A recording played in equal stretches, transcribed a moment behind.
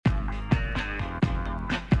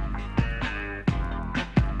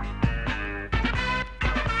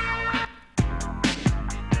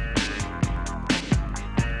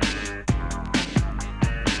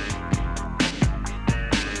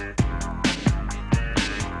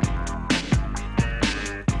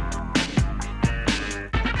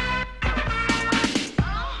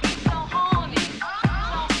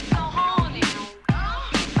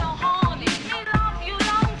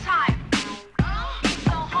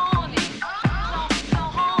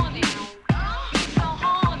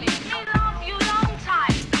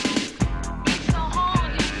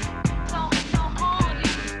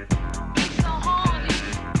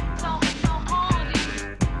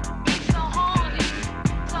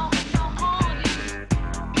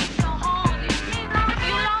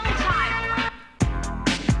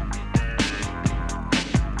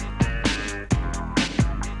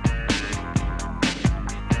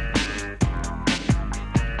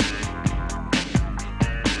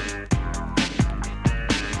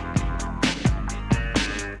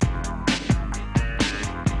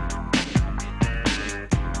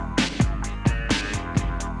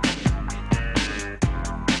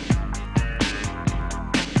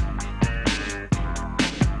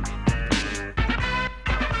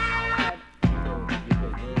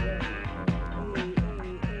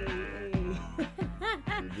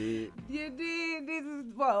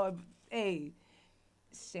hey,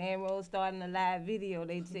 Shamrock starting a live video.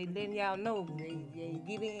 They say letting y'all know, hey,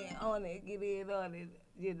 get in on it, get in on it.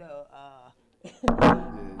 You know, Yeah,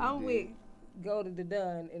 you I'm with did. Go to the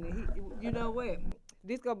Done, and you know what?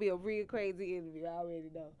 This gonna be a real crazy interview. I already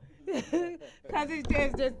know, cause Right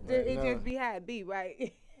it just now. be how it be, right? Yeah,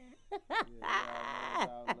 you already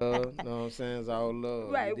know it's all love. Know what I'm saying? It's all love.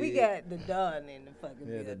 You Right, we did? got the Done in the fucking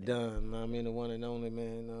Yeah, the building. done. Know what I mean, the one and only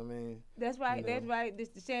man. Know what I mean? That's You right, that's know, right. This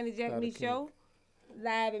the Shannon Jack Carter Me King. show,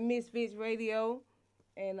 live at Misfits Radio,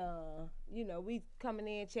 and we coming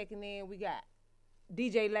in, checking in. We got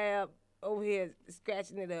DJ Lab over here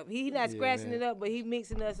scratching it up. He not Yeah, scratching it man. up, but he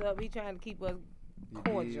mixing us up. He trying to keep us You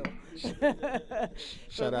cordial. did. Cause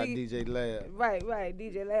Shout out we DJ Lab. right,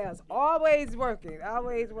 DJ Lab's always working,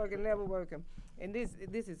 never working. And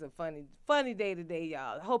this is a funny day today,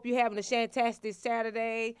 y'all. Hope you're having a shantastic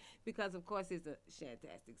Saturday because of course it's a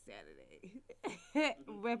shantastic Saturday.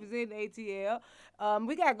 Representing ATL.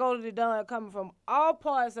 We got Go to the Dawn coming from all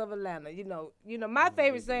parts of Atlanta. My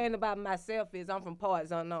favorite saying about myself is I'm from parts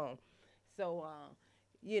unknown. So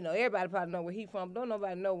everybody probably know where he from. Don't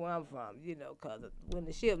nobody know where I'm from, cause when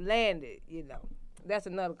the ship landed, that's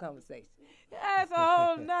another conversation. That's a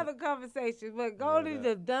whole nother conversation. But Yeah, Goldie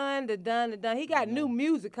that. the done. He got new No.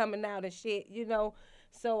 music coming out and shit.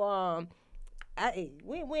 So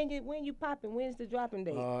when you popping? When's the dropping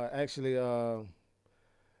date? Actually, the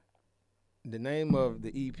name of the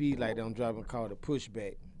EP like that I'm dropping called the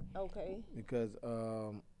Pushback Okay. because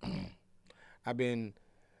I've been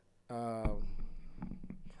um,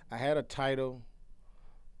 I had a title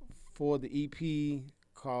for the EP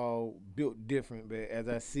called Built Different, but as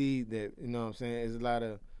I see that, what I'm saying, there's a lot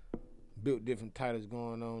of built different titles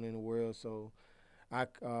going on in the world, so I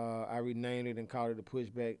renamed it and called it the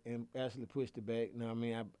Pushback and actually pushed it back. Know what I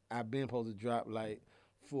mean? I've been supposed to drop like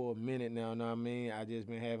for a minute now. Know what I mean? I just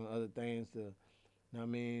been having other things to. Know what I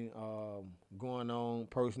mean? Going on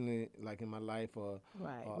personally, like in my life,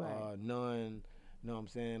 Right. none. Know what I'm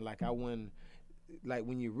saying? Like I wouldn't. Like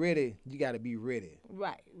when you're ready, you got to be ready.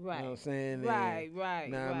 Right, You know what I'm right. saying? And Right,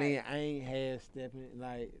 now I right. mean, I ain't half stepping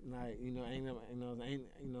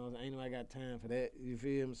ain't nobody got time for that. You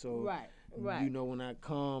feel me? So Right, right. when I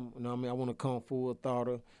come, I mean, I want to come full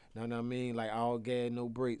throttle. Know what I mean? Like all gas, no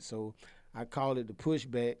brakes. So I call it the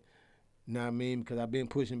pushback. Know what I mean? Because I've been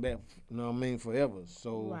pushing back. Know what I mean? Forever.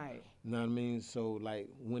 So Right. know what I mean? So like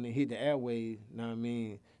when it hit the airways, know what I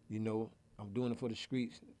mean? You know, I'm doing it for the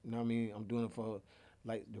streets. Know what I mean? I'm doing it for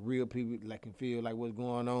like the real people like can feel like what's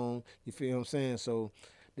going on. You feel what I'm saying? So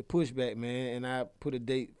the pushback, man, and I put a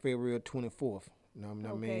date February 24th. You know what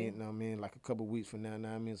I Okay. mean? Know what I mean? Like a couple weeks from now, know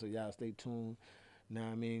what I mean? So y'all stay tuned. Know what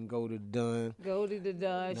I mean? Go to the done. Goldie the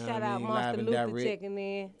done. Know what I Shout out mean? Monster Live and Luther direct. checking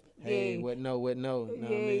in. Hey, Yay. what no, know what I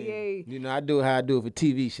Yay, mean? yay. You know, I do it how I do it for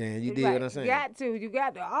TV, Shan. You did what Right. I'm saying? You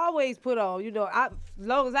got to always put on. As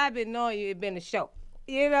long as I've been knowing you, it's been a show.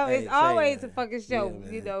 It's Hey, say always a man. fucking Yeah, show.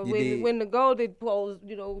 man. You When did. when the golden pose,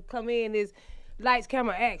 come in is lights,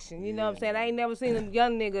 camera, action. You know what Yeah, I'm saying? I man. ain't never seen a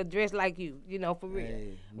young nigga dressed like you. For real.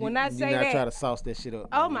 Hey, When I you say not try that, to sauce that shit up,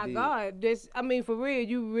 oh man. You my did. God, for real,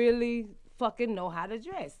 you really fucking know how to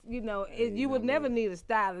dress. Hey, you You know would what I never mean? need a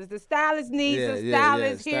stylist. The stylist needs a Yeah.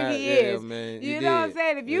 stylist. Here Style, he yeah, is. man. You You know what I'm did.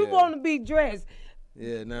 saying? If you Yeah. want to be dressed,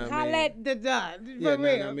 Yeah, know what I holla mean? at the done. Yeah, For know what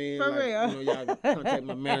I real. mean? For Like, real. y'all contact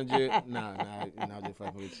my manager. I'm just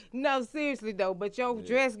fucking with No, seriously though, but your you.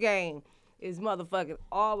 dress game is motherfucking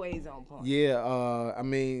always on point. Yeah, I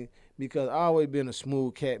mean, because I always been a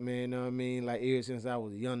smooth cat, man, know what I mean? Like, ever since I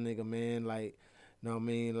was a young nigga, man, like, know what I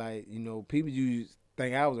mean? Like, people used to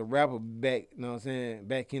think I was a rapper back, know what I'm saying,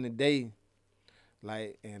 back in the day.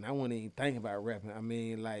 Like, and I wasn't even thinking about rapping. I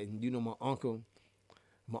mean, like, my uncle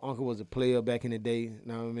was a player back in the day,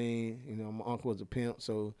 know what I mean? My uncle was a pimp,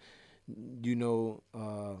 so,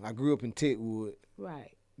 I grew up in Techwood,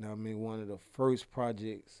 Right. know what I mean? One of the first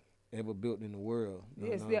projects ever built in the world,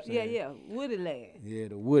 Yes, know what yeah, I'm yeah, saying? yeah. Woody Land. Yeah,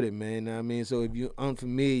 the Wooded, man. Know what I mean? So if you're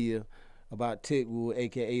unfamiliar about Techwood,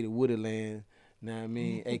 aka the Wooded Land, know what I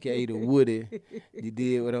mean? Aka the Woody, you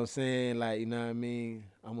did what I'm saying? Like, you know what I mean?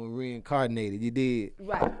 I'm a reincarnated, you did.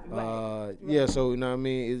 Yeah, Right. so, you know what I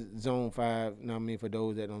mean? It's Zone 5, you know what I mean? For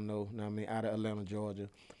those that don't know what I mean? Out of Atlanta, Georgia.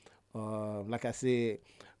 Like I said,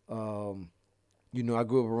 um, I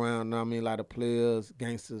grew up around, you know what I mean? A lot of players,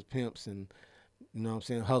 gangsters, pimps, and what I'm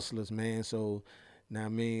saying, hustlers, man. So, now I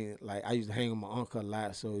mean, like I used to hang with my uncle a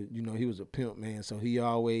lot. So, he was a pimp, man. So he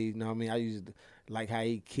always, know what I mean, I used to like how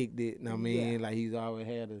he kicked it. Know what I Yeah. mean, like he's always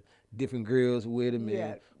had different girls with him,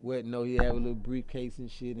 Yeah. and what? No, he have a little briefcase and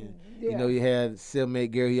shit, and Yeah. he had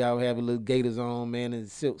cellmate girl. He always have a little gators on, man, and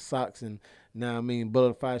silk socks, and Now I mean,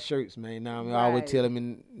 butterfly shirts, man. Now I mean, I always Right. tell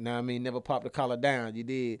them, now I mean, never pop the collar down. You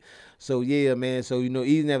did. So yeah, man. So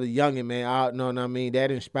even as a youngin', man, I know what I mean.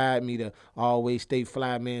 That inspired me to always stay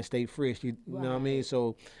fly, man, stay fresh. You know what I mean? Right.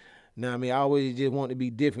 So now I mean, I always just want to be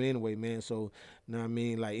different anyway, man. So now I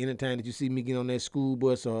mean, like anytime that you see me get on that school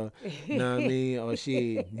bus or know what I mean, or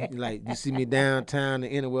shit, like you see me downtown or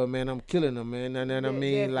anywhere, man, I'm killing them, man. Know what I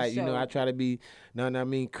mean? For Like, I sure. try to be, know what I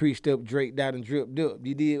mean, creased up, draped out, and dripped up.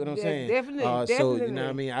 You did what I'm saying? Definitely, So, definitely. you know what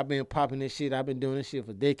I mean? I've been popping this shit. I've been doing this shit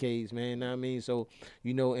for decades, man. Know what I mean? So,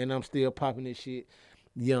 and I'm still popping this shit.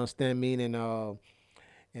 You understand me?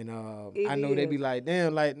 It I know they be is. like,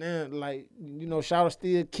 damn, Shotta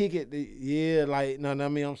still kick it. Yeah, like, know what I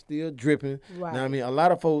mean? I'm still dripping. Right. Know what I mean? A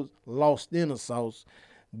lot of folks lost in the sauce,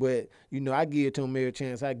 but, I give it to them every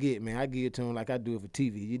chance I get, man. I give it to them like I do it for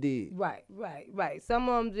TV. You did? Right. Some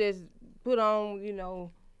of them just put on,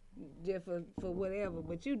 just for whatever,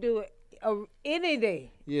 but you do it any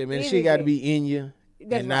day. Yeah, man. Any She got to day. be in you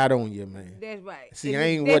That's and right. not on you, man. That's right. See, And I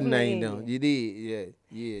it's ain't what definitely name in though. you. You did, yeah.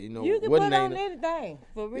 You can what put name on anything,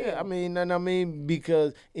 for real. Yeah, I mean, know what I mean,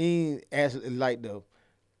 because it ain't as like the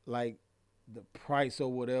price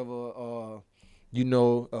or whatever,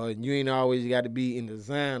 you ain't always got to be in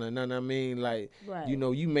design or know what I mean, like, Right.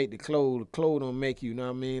 you make the clothes don't make you, know what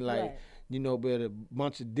I mean, like, Right. but a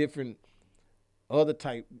bunch of different other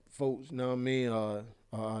type folks, know what I mean,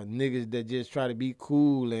 niggas that just try to be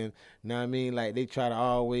cool and know what I mean, like they try to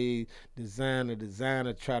always designer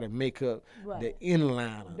try to make up Right. the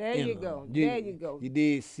inliner. There you go. There you go. You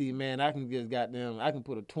did see, man, I can just I can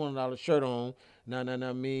put a $20 shirt on, know what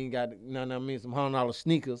I mean, some $100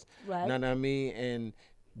 sneakers, Right. know what I mean, and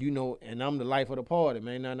and I'm the life of the party,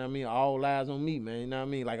 man. Know what I mean? All eyes on me, man. You know what I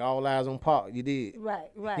mean? Like all eyes on Pop. You did. Right.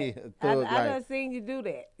 Yeah, I thug life. done seen you do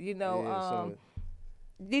that. Yeah, so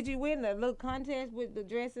Did you win a little contest with the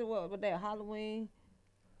dresses? What was that, Halloween?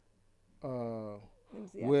 Let me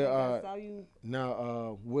see. well, I think I saw you.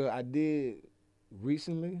 Now, I did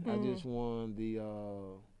recently. I just won the,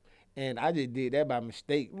 and I just did that by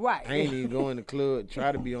mistake. Right. I ain't even go in the club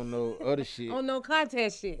try to be on no other shit. On no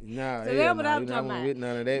contest shit. Nah, So yeah, that's what nah, I'm talking I wasn't about. with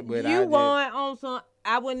none of that. But You won on some.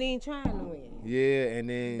 I wasn't even trying to win. Yeah, and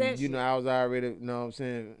then That shit. I was already,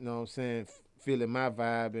 feeling my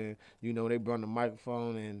vibe, and they brought the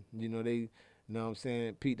microphone, and they.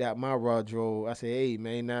 Peeked out my wardrobe. I said, hey,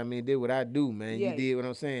 man, know what I mean? Did what I do, man. Yeah. You did what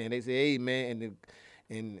I'm saying. They said, hey, man,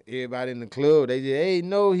 and everybody in the club, they said, hey,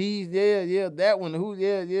 no, he's, yeah, that one. Who's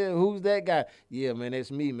that guy? Yeah, man,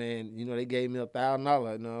 that's me, man. They gave me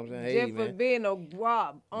 $1,000, you know what I'm saying? Hey, Just for man. being a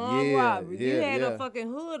armed robbery. You had a fucking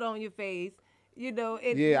hood on your face.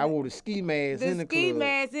 I wore the ski mask in the club. The ski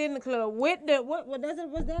mask in the club. With the,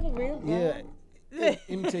 was that a real gun? Yeah. Let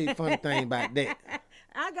me tell you a funny thing about that.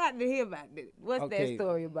 I got to hear about this. What's that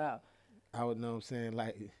story about? I would know what I'm saying,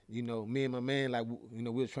 like, me and my man, like, we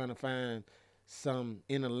was trying to find some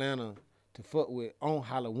in Atlanta to fuck with on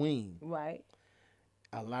Halloween. Right.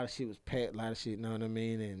 A lot of shit was packed, a lot of shit, know what I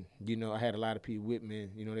mean? And, I had a lot of people with me,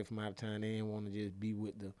 they from out of town, they didn't want to just be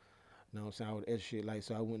with the, know what I'm saying, all the extra shit. Like,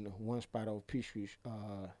 so I went to one spot off Peachtree,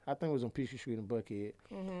 I think it was on Peachtree Street in Buckhead.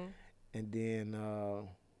 Mm-hmm. And then,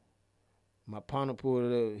 my partner pulled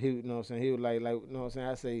it up. He, know what I'm saying? He was like, know what I'm saying?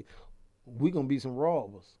 I say, we gonna be some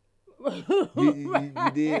robbers. You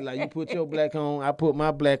did, like, you put your black on, I put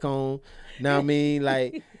my black on. Know what I mean?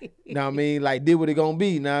 Like, know what I mean? Like, did what it gonna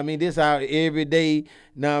be. Know what I mean? This our everyday,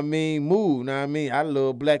 know what I mean, move. Know what I mean? I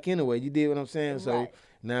love black anyway. You did what I'm saying? So, Right.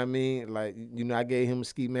 know what I mean? Like, I gave him a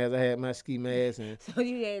ski mask. I had my ski mask. And So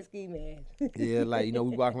you had ski mask. yeah, like, we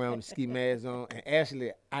walk around with the ski mask on. And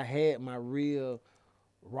actually, I had my real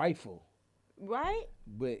rifle. Right?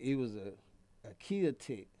 But it was a Kia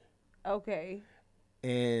Tech. Okay.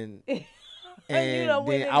 And done then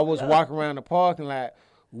went in I was the club. walking around the parking lot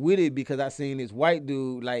with it because I seen this white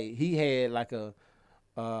dude, like, he had like a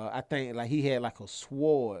I think like he had like a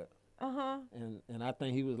sword. Uh-huh. And I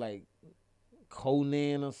think he was like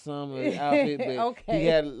Conan or something or his outfit, but Okay. he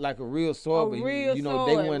had like a real sword, A but real they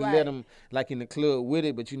sword, wouldn't right. let him like in the club with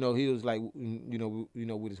it, but he was like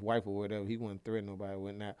with his wife or whatever, he wouldn't threaten nobody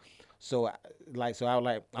with that. So I was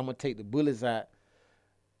like, I'm gonna take the bullets out.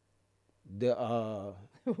 The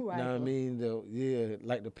Right. know what I mean?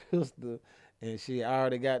 Like the pistol and shit. I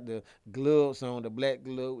already got the gloves on, the black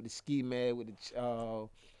glove with the ski mask with the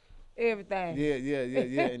Everything.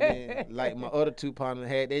 yeah. And then like my other two partners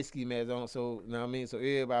had their ski masks on, so know what I mean? So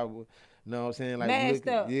everybody would, know what I'm saying, like Masked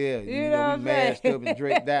up. Yeah, You know what we I'm masked saying? up and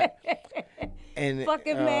draped out. And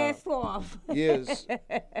Fucking mask off. Yes.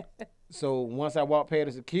 So once I walked past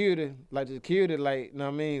the security, like, like, know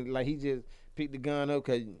what I mean, like he just picked the gun up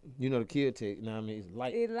because the Kia Tech, know what I mean, it's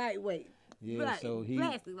light. It's lightweight. Yeah, Like, so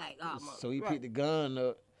plastic, like almost. so he Right. picked the gun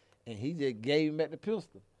up and he just gave him back the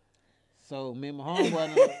pistol. So me and my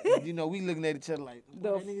homeboy, you know, we looking at each other like,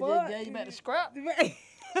 The that nigga fuck? just gave you back the scrap. Right.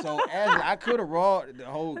 So actually, I could have robbed the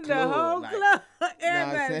whole club. The whole like, club. know what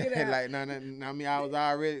I'm Everybody saying? get out. Like, no, I mean, I was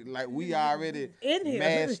already, like, we already In here.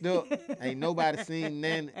 masked up. Ain't nobody seen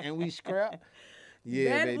nothing, and we scrapped.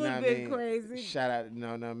 Yeah, That baby, know would've what I been mean? crazy. Shout out, you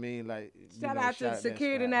know what I mean? Like, Shout you know, out to that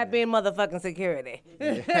security scrap, not man. being motherfucking security.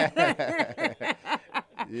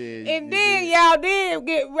 Yeah, And then y'all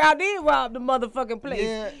did rob the motherfucking place.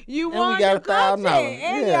 Yeah, You and we won got the $1,000. contract,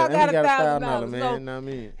 and Yeah, y'all and got we got $1,000. man. So You know what I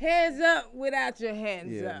mean? hands up without your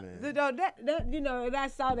hands Yeah, up. man. You know, that you know, and I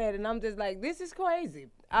saw that, and I'm just like, this is crazy.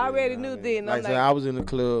 I already Nah, knew man. then. Like, I'm so like, I was in the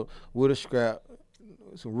club with a scrap,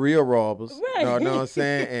 some real robbers. Right. Know what I'm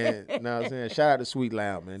saying? And know what I'm saying? Shout out to Sweet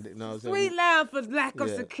Loud, man. Know what I'm saying? sweet loud for lack of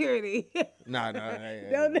Yeah. security. Nah, hey,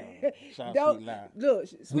 Don't shout out don't Sweet Loud. look.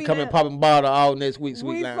 We Sweet coming Loud- popping bottle all next week, Sweet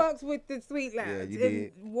we Loud. fucks with the sweet lounge. Yeah, you and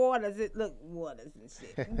did. waters. Waters and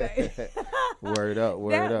shit. Word up,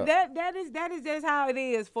 word up. That is just how it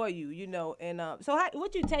is for you, you know. And so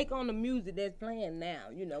what you take on the music that's playing now,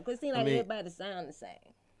 you know? Cause it seems like mean- everybody sound the same.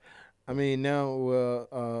 I mean, now,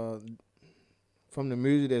 well, from the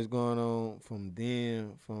music that's going on,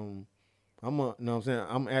 I'm know what I'm saying?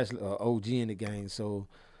 I'm actually an OG in the game. So,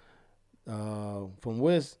 from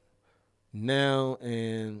West now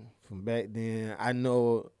and from back then, I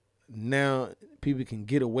know now people can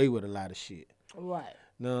get away with a lot of shit. Right.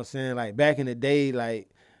 Know what I'm saying? Like back in the day, like,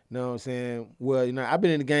 know what I'm saying? Well, you know, I've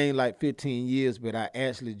been in the game like 15 years, but I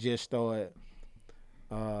actually just started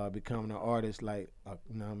becoming an artist like,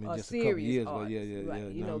 you know what I mean, just a couple years ago. artist, Yeah, right. You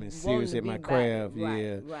You know what I mean? wanting Serious to at be my about craft, it. Right,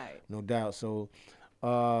 yeah. right. No doubt. So,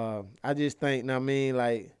 I just think, know what I mean,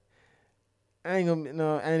 like, I ain't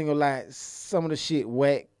gonna lie, some of the shit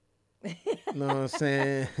whack. Know what I'm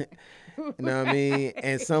saying? You know what I mean?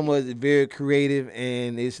 And some of it very creative,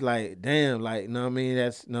 and it's like, damn, like, know what I mean?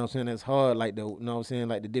 That's, know what I'm saying? That's hard, like, know what I'm saying?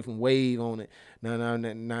 Like, the different wave on it. Know what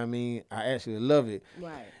I mean? I actually love it.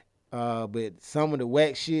 Right. But some of the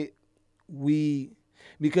whack shit,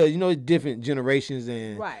 because, you know, it's different generations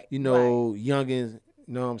and, Right, you know, youngins,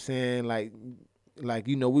 you know what I'm saying? Like,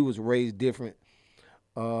 you know, we was raised different.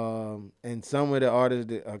 And some of the artists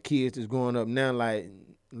that are kids that's growing up now, like,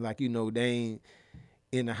 you know, they ain't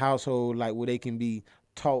in the household like where they can be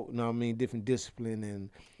taught, you know what I mean, different discipline and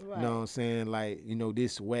Right. you know what I'm saying, like, you know,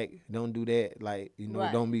 this whack, don't do that, like, you know,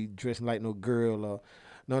 Right. don't be dressing like no girl or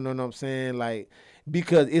no, I'm saying, like,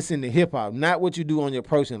 because it's in the hip hop, not what you do on your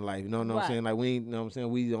personal life, you know what I'm Right. saying, like, we ain't, you know what I'm saying,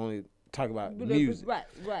 we only talk about But- music. Right.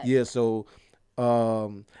 Right. Yeah, so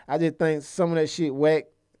I just think some of that shit whack,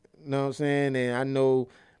 you know what I'm saying, and I know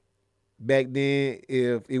back then,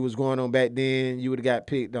 if it was going on back then, you would have got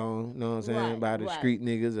picked on, you know what I'm saying, Right, by the right. street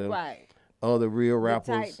niggas or Right. other real The rappers.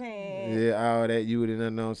 tight pants. Yeah, all that, you would have, you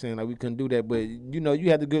know what I'm saying, like, we couldn't do that, but, you know,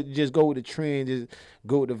 you have to just go with the trend, just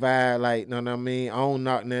go with the vibe, like, know what I mean, I don't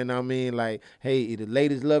knock nothing, know what I mean, like, hey, if the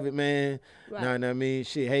ladies love it, man, Right. know what I mean,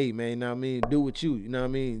 shit, hey, man, know what I mean, do what you know what I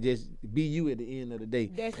mean, just be you at the end of the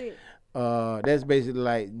day. That's it. That's basically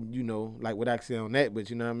like, you know, like what I can say on that, but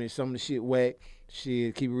you know what I mean, some of the shit whack,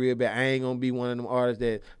 shit, keep it real bad. I ain't gonna be one of them artists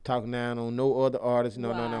that talking down on no other artists, you know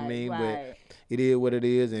what I Right, mean, right. but it is what it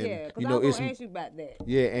is, and Yeah, because you I know, was it's going some, to ask you about that.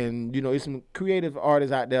 yeah, and you know, it's some creative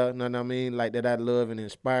artists out there, you know what I mean, like that I love and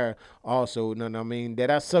inspire also, you know what I mean,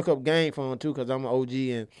 that I suck up game from too, cause I'm an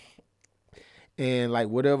OG and like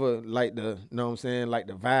whatever, like the, you know what I'm saying, like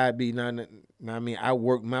the vibe be, you know what I mean, I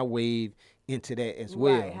work my wave into that as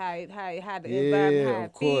well. Right. How the Yeah, environment, how of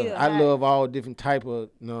it course. feel. I how love all different type of,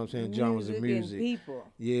 you know what I'm saying, genres of and music. people.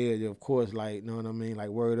 Yeah, of course, like, you know what I mean, like,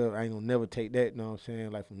 word up, I ain't gonna never take that, you know what I'm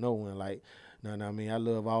saying, like, from no one, like, you know what I mean, I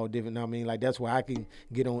love all different, you know what I mean, like, that's why I can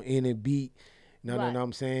get on any beat, you know Right. what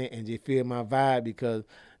I'm saying, and just feel my vibe because,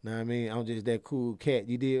 you know what I mean, I'm just that cool cat,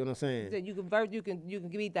 you dig what I'm saying? So you can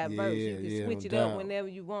be diverse. You can yeah, switch no it up doubt. whenever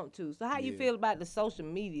you want to. So how you Yeah. feel about the social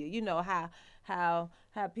media? You know how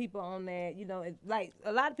people on that. You know, like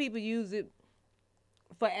a lot of people use it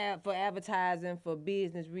for advertising, for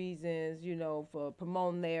business reasons. You know, for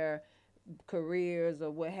promoting their careers or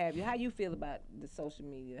what have you. How you feel about the social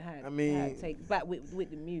media? How it take about with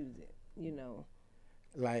the music? You know.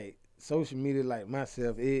 Like, social media, like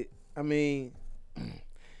myself, I mean,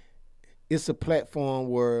 it's a platform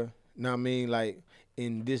where, you know what I mean, like,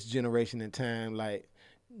 in this generation and time, like,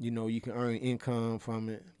 you know, you can earn income from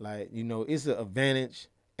it. Like, you know, it's an advantage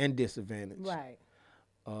and disadvantage. Right.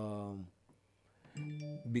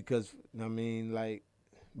 Because, I mean, like,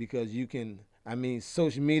 because you can, I mean,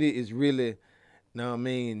 social media is really, know what I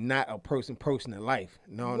mean, not a person in life.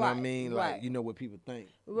 Know what I Right, mean? right. Like, you know what people think.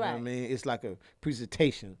 Know what I Right. mean? It's like a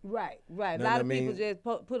presentation. Right. A Know lot what I of people mean? just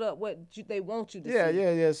put up what they want you to Yeah, see.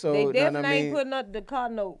 yeah. So, They know what definitely I ain't mean? putting up the car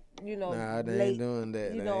note, Nah, they late. ain't doing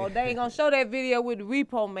that. You know, they ain't gonna show that video with the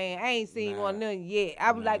repo man. I ain't seen Nah. one of them yet.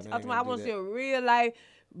 I would Nah, like they to, ain't I gonna do want to see that. a real life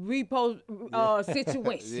repo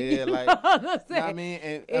situation. Yeah, You like, know what I'm saying? I mean,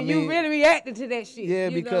 and I And you mean, really reacting to that shit. yeah,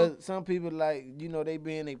 you because know? some people like, you know, they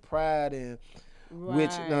be in their pride and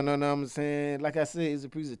which Right. no, I'm saying, like I said, it's a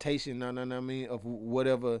presentation, no, I mean, of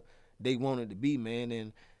whatever they want it to be,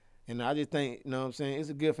 man, and I just think, you know what I'm saying, it's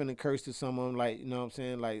a gift and a curse to someone, like, you know what I'm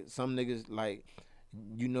saying, like some niggas like,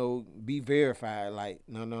 you know, be verified, like,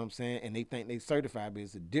 you know what I'm saying, and they think they certified, but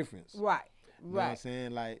it's a difference. Right. You know what I'm Right.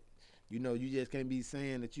 saying? Like, you know, you just can't be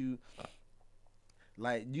saying that you,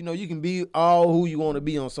 like, you know, you can be all who you want to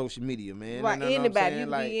be on social media, man. Right. You know what I'm Anybody. saying? You can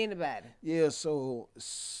Like, be anybody. yeah,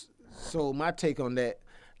 so my take on that,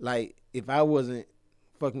 like, if I wasn't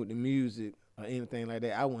fucking with the music or anything like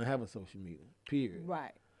that, I wouldn't have a social media, period.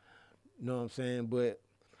 Right. You know what I'm saying? But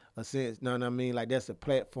a sense, you know what I mean? Like, that's a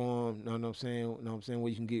platform, you know what I'm saying? You know what I'm saying? Where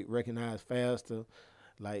you can get recognized faster,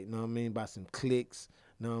 like, you know what I mean? By some clicks,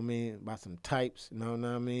 you know what I mean? By some types, you know what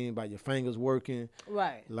I mean? By your fingers working.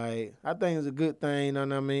 Right. Like, I think it's a good thing, you know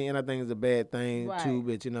what I mean? And I think it's a bad thing too, Right.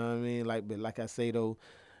 but you know what I mean? Like, but like I say though,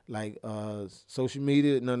 like social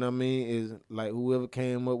media, you know what I mean, is like whoever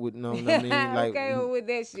came up with, you know what I mean? Like, okay with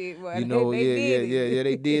that shit, boy. you know, they did it. yeah,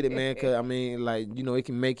 they did it, man. Cause I mean, like, you know, it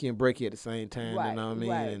can make you and break you at the same time, Right. you know what I mean?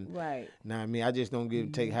 Right. And Right. know what I mean, I just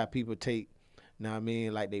don't take how people take, you know what I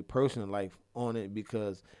mean, like they personal life on it,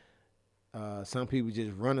 because some people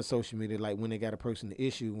just run to social media like when they got a personal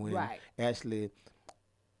issue, when Right. actually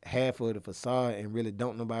half of the facade and really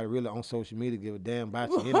don't nobody really on social media give a damn about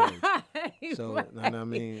you anyway. So, right. you know what I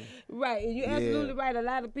mean? Right, and you're Yeah. absolutely right. A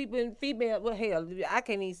lot of people in female, well, hell, I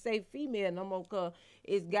can't even say female no more, cause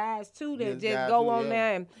it's guys too that It's just guys go too, on yeah.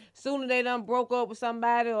 there and sooner they done broke up with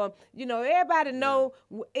somebody, or everybody know.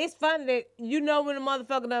 It's funny that when a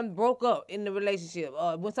motherfucker done broke up in the relationship,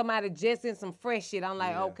 or when somebody just in some fresh shit. I'm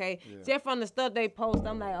like, Yeah, okay, yeah. just from the stuff they post,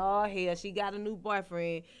 I'm like, oh hell, she got a new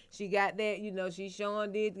boyfriend. She got that, she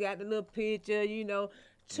showing this, got the little picture, 2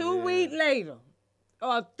 Yeah. weeks later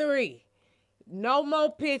or 3. No more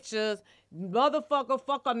pictures. Motherfucker,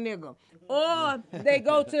 fuck a nigga. Or they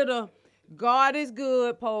go to the God is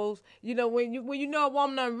good post. When you know a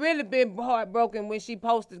woman done really been heartbroken when she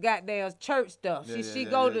posted goddamn church stuff. Yeah, She yeah,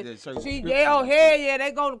 go yeah, to yeah, certain she scriptures oh and hell yeah,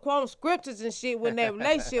 they go to quote scriptures and shit when that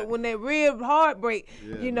relationship, when that real heartbreak,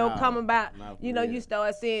 Yeah, nah, come about. nah, for You real.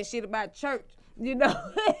 start saying shit about church. You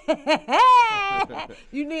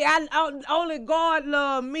need only God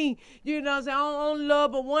love me. You know what I'm saying? I don't only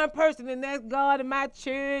love but one person, and that's God in my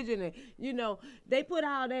church. And they put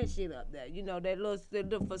all that shit up there. That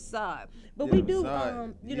little facade. But Yeah, we do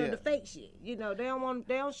facade, yeah. the fake shit. They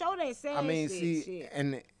don't show that sad I mean, shit. see,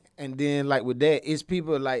 and then like with that, it's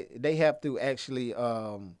people like they have to actually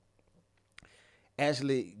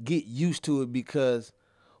get used to it, because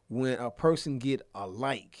when a person get a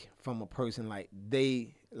like from a person, like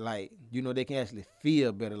they they can actually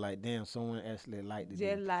feel better, like damn, someone actually liked it.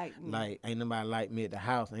 Just like me. Like ain't nobody like me at the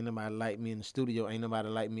house, ain't nobody like me in the studio, ain't nobody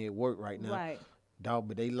like me at work right now. Right. Dog,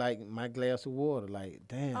 but they like my glass of water. Like,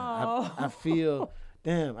 damn, Oh. I feel,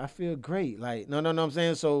 damn, I feel great. Like, no, I'm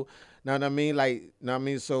saying? So, know what I mean? Like, know what I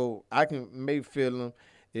mean? So I can maybe feel them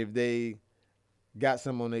if they got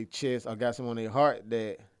something on their chest or got something on their heart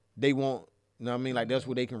that they want. You know what I mean? Like, that's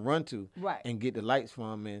where they can run to Right. and get the likes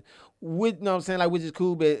from. And with, know what I'm saying? Like, which is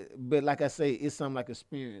cool, but like I say, it's something like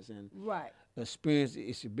experience, and Right. experience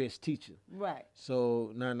is your best teacher. Right.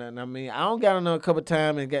 So, no, I mean, I don't got another couple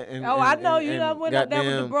times and got. And, Oh, and, I know and, you and done went up there with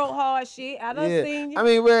the goddamn- broke hard shit. I done seen you. I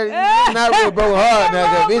mean, well, you not real broke hard now,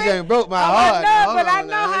 wrong cause bitch with- ain't broke my Oh, heart. I now. know, Hold but I on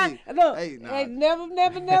know now. how. Hey, Look, hey, nah. ain't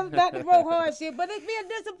never got the broke hard shit, but it be a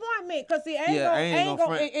disappointment, cause see, Yeah, I ain't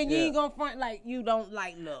gonna front, and you yeah. ain't gonna front like you don't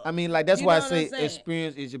like love. I mean, like that's You why I know what I'm say saying?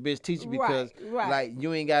 experience is your best teacher, Right, because right. like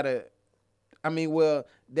you ain't gotta. I mean, well,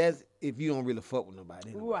 that's if you don't really fuck with nobody.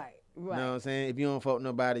 Anyway. Right. You know what I'm saying? If you don't fuck with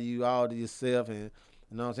nobody, you all to yourself, and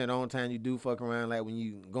you know what I'm saying. The only time you do fuck around, like when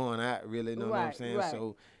you going out, really. You know what I'm Right, saying? right.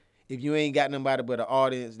 So if you ain't got nobody but an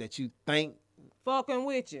audience that you think. Fucking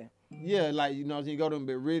with you. Yeah, like, you know what I'm saying, you go to them,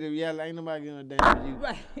 but really, yeah, like, ain't nobody gonna damn with you.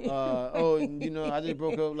 Right. I just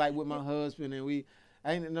broke up, like, with my husband, and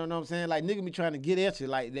I ain't, you know what I'm saying, like, nigga be trying to get at you,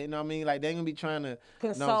 like, they, you know what I mean, like, they gonna be trying to,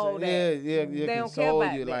 Console you know what I'm saying? Yeah, They don't care console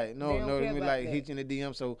about you, that. like, They no, don't they care be about like, that. hit you in the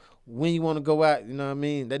DM, so when you wanna go out, you know what I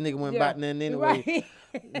mean, that nigga wasn't about nothing anyway. Right.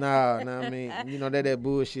 Nah, I mean, you know, that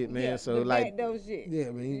bullshit, man, Yeah, so, the like, back door shit. yeah,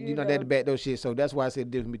 I mean, You you know, know. that the back door shit, so that's why I said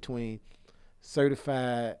the difference between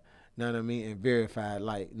certified, know what I mean, and verified.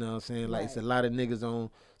 Like, you know what I'm saying? Like, it's a lot of niggas on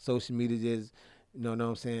social media just, you know what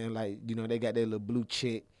I'm saying? Like, you know, they got their little blue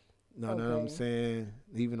check. You know what I'm saying?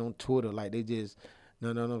 Even on Twitter, like, they just,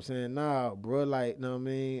 you know what I'm saying? Nah, bro, like, you know what I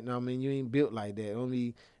mean? You know what I mean? You ain't built like that.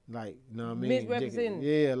 Only, like, you know what I mean? Misrepresenting.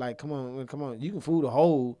 Yeah, like, come on. You can fool the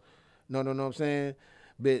whole, you know what I'm saying?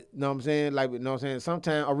 But, you know what I'm saying? Like, you know what I'm saying?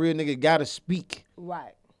 Sometimes a real nigga gotta speak.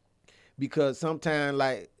 Right. Because sometimes,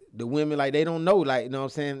 like, the women, like, they don't know, like, you know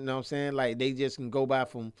what I'm saying? Like, they just can go by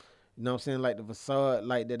from, you know what I'm saying, like the facade,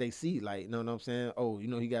 like, that they see, like, you know what I'm saying? Oh, you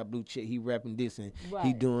know, he got blue check, he rapping this and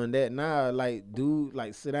he doing that. Nah, like, dude,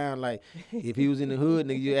 like, sit down. Like, if he was in the hood,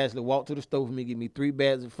 nigga, you actually walk to the store for me, give me 3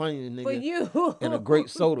 bags of Funyuns, nigga. For you. And a grape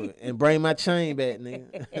soda and bring my chain back,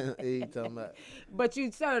 nigga. He talking about. But you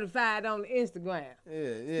certified on Instagram.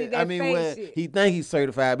 Yeah. See, I mean, well, shit. he think he's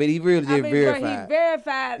certified, but he really just verified. But he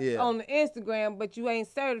verified on the Instagram, but you ain't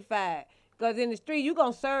certified. Because in the street, you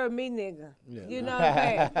going to serve me, nigga. Yeah. You know what I'm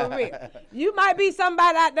saying? For real. You might be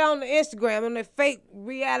somebody out there on the Instagram on the fake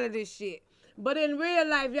reality shit. But in real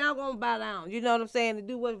life, y'all going to bow down. You know what I'm saying? To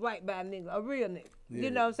do what's right by a nigga, a real nigga. Yeah. You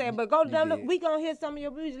know what I'm saying? But go down, look, we going to hear some of your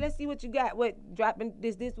music. Let's see what you got. What, dropping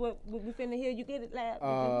this, what we finna hear? You get it,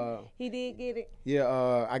 Lab? He did get it?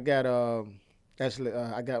 Yeah, I got, actually,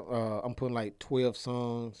 I'm putting like 12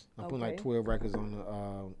 songs. I'm putting like 12 records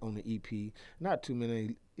on the EP. Not too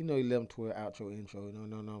many. You know, 11, 12 outro, intro. You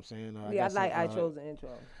know what I'm saying? I like outros and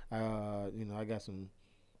intros. You know, I got some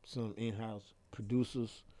in-house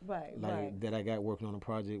producers, that I got working on a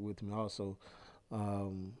project with me also. You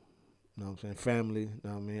know what I'm saying? Family. You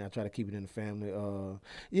know what I mean? I try to keep it in the family.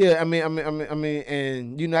 I mean,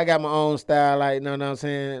 and you know, I got my own style. Like, you know what I'm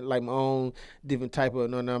saying? Like my own different type of. You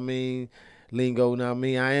know what I mean? Lingo, know what I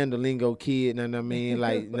mean? I am the lingo kid, know what I mean?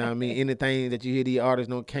 Like, know what I mean? Anything that you hear these artists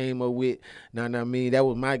don't came up with, know what I mean? That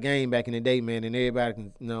was my game back in the day, man, and everybody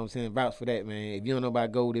can, you know what I'm saying, vouch for that, man. If you don't know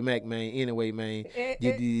about Goldie Mac, man, anyway, man,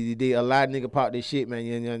 you did a lot of nigga pop this shit, man,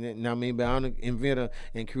 you know what I mean? But I'm the inventor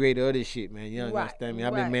and creator of this shit, man, you understand me?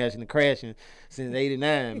 I've been mashing and crashing since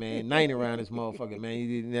 89, man, 90 around this motherfucker, man.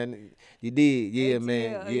 You did, yeah,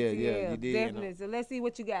 man, yeah, you did. Definitely, you know? So let's see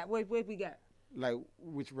what you got. What we got? Like,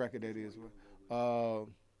 which record that is?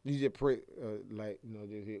 You just pray, like, you know,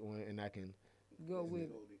 just hit one and I can go with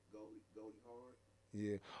it. Hard.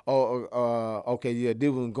 Yeah. Okay. Yeah, this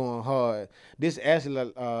one going hard. This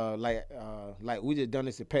actually, like we just done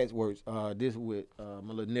this at Patchworks. This with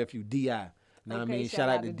my little nephew D.I. Know what I mean? Shout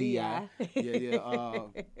out to D.I. Yeah.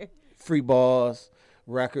 Free Balls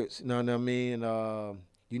Records. Know what I mean?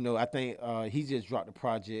 You know, I think he just dropped the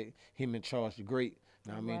project. Him and Charles the Great.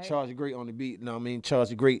 Know what I mean? Charles the Great on the beat. Know what I mean? Charles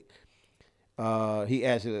the Great. He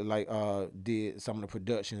actually like did some of the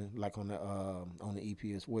production like on the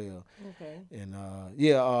EP as well. Okay. And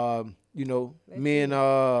you know, me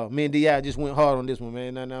and D.I. just went hard on this one,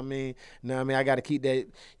 man. Know what I mean? Know what I mean? I got to keep that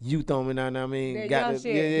youth on me. Know what I mean? Got to,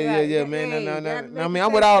 yeah, man. Know I mean?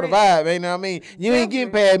 I'm with all the vibe, man. Know what I mean? You ain't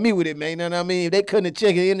getting past me with it, man. Know what I mean? If they couldn't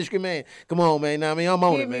check the industry, man, come on, man. Know what I mean? I'm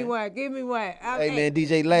on it, man. Give me one. Hey, man,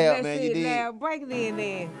 DJ Lab, man. You did. Lab. Break it in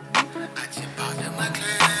then.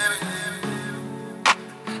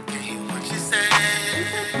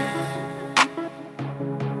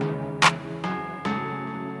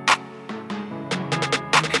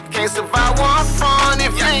 Can't survive where I'm from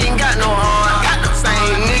if you ain't got no heart.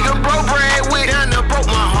 Same nigga broke bread with and broke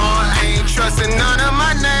my heart. I ain't trusting none of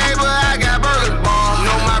my neighbor, I got burger bar.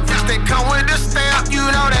 Know my bitch, they come with the stamp, you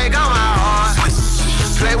know they got my heart.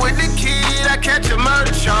 Play with the kid, I catch a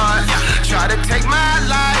murder charge. Try to take my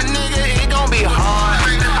life, nigga, it gon' be hard.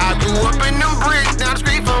 I grew up in them bricks down the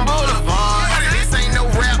street from Boulevard. This ain't no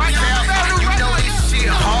rap, you know this shit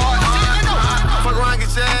hard. Fuck around,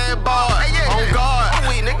 get your head barred. On guard,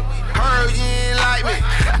 heard you ain't like me,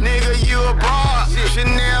 nigga, you a broad.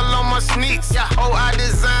 Chanel on my sneaks, oh, I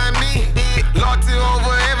designed me. Loyalty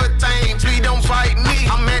over everything, tree don't fight me.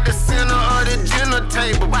 I'm at the center of the dinner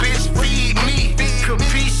table, bitch, feed me.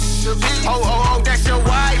 Capiche? Oh, that's your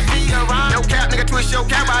wifey. No cap, nigga, twist your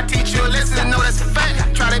cap, I teach you a lesson, know that's a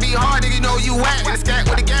fact. Try to be hard, nigga, you know you whack. In the scat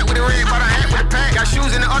with the gap, with the red, bought a hat with a pack. Got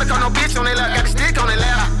shoes in the other car, no bitch on their lap, got the stick on their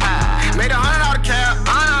lap. Made $100 cap,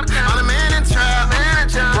 I'm a man in trap.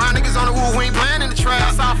 Brown niggas on the woo, we ain't playing in the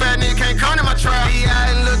trap. Soft fat nigga can't come to my trap.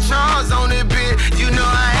 D.I. and Lil Charles on it, bitch. You know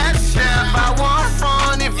I had to share. If I want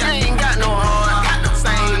fun, if you ain't got no heart.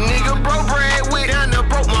 Same nigga broke bread with and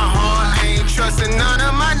broke my heart. I ain't trusting none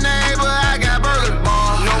of my neighbor, I got burger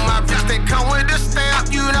bar. Know my bitch, they come with the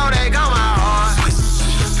stamp, you know they got my heart.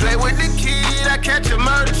 Play with the kid, I catch a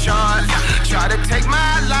murder charge. Try to take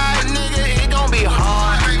my life, nigga.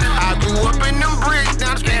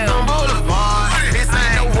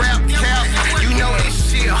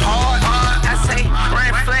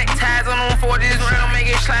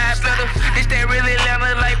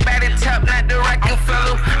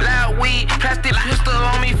 plastic pistol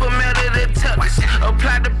on me for metal detectors.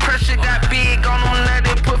 Applied the pressure, got big on them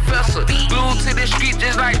nutty professor. Glued to the street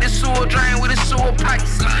just like the sewer drain with the sewer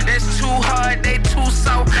pipes. That's too hard, they too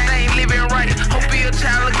soft, they ain't living right. Hope be a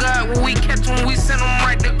child of God when we catch them, we send them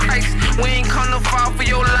right to Christ. We ain't come to fall for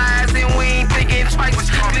your lies and we ain't thinking twice.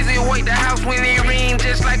 Glizzy wake the house when it ring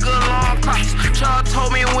just like alarm clocks. Charles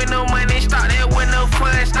told me when the money start, that when the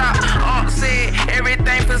fun stop. Said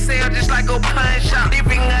everything for sale just like a punch shop.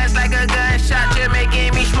 Dipping guns like a gunshot, just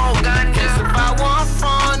making me smoke ganja. If I want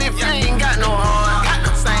fun, if you ain't got no heart.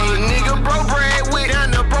 Same nigga broke bread with,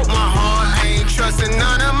 done broke my heart. I ain't trusting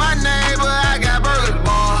none of my neighbor, I got burger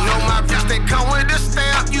bar. Know my bitch, they come with the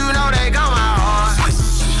stamp, you know they got my heart.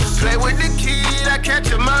 Play with the kid, I catch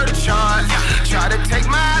a murder charge. Try to take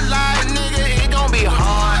my life, nigga, it gon' be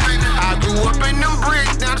hard. I grew up in them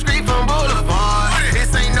bricks down the street from Boulevard.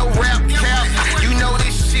 This ain't no rap cap, you know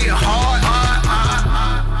this shit hard.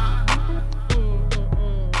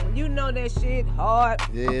 You know that shit hard.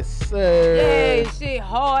 Yes, sir. Yeah, shit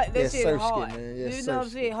hard. That Yes, shit sir, hard. man. Yes, You sir, know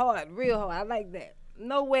shit hard, real hard. I like that.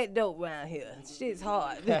 No wet dope around here. Shit's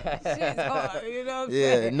hard. Shit's hard. You know what I'm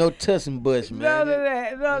Yeah, saying? no tussing bush, man. None of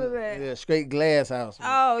that. None of that. Yeah, straight glass house. Man.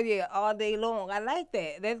 Oh yeah, all day long. I like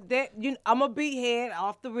that. I'm a beat head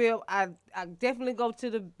off the rip. I definitely go to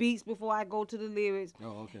the beats before I go to the lyrics.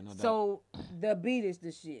 Oh, okay, no doubt. So the beat is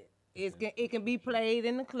the shit. It can be played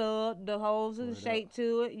in the club. The hoes can shake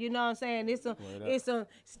to it. You know what I'm saying? It's a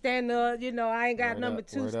stand up. You know, I ain't got number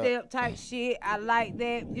 2-step type shit. I like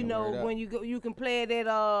that. You know, when you go, you can play that.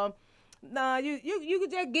 Nah, you can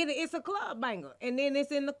just get it. It's a club banger, and then it's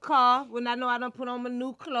in the car when I know I done put on my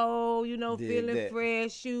new clothes. You know, feeling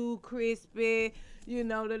fresh, shoe crispy. You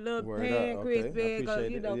know, the little pan crispy.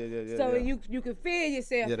 You know, so you can feel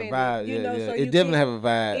yourself Yeah, the in vibe. it. You know, so it you definitely can, have a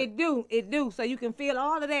vibe. It do. So you can feel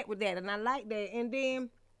all of that with that, and I like that. And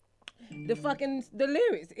then the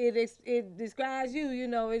lyrics, it describes you. You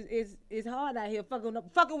know, it's hard out here fucking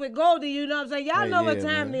with Goldie. You know what I'm saying? Y'all know what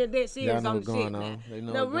time it is. That serious on the shit now.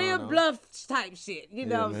 The real bluff type shit. You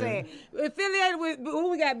know what I'm saying? Affiliated with who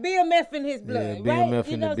we got, BMF in his blood, Bill right? Meth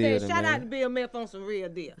You in know the what I'm saying? building, Shout man. out to BMF on some real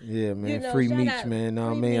deal. Yeah, man. You know, Free shout Meech, out. man. Know what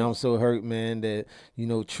I Free mean? I'm Meech. so hurt, man, that,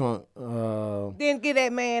 Trump, Didn't get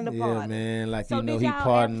that man the yeah, pardon. man, like, So he did y'all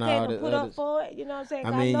pardoned all advocate the to put up others. for it? You know what I'm saying? I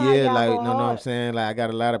 'Cause mean, know how yeah, y'all like, go no, what I'm hard. saying? Like, I got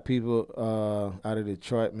a lot of people out of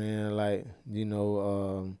Detroit, man, like,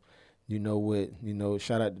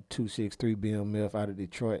 shout out to 263 BMF out of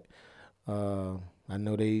Detroit. I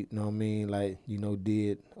know they, you know what I mean, like,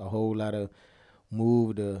 did a whole lot of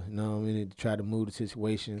to try to move the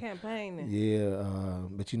situation. Campaigning. Yeah,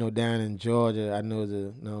 but down in Georgia, I know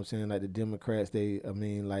like the Democrats, they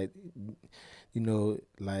went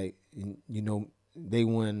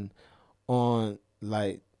on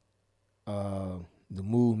like the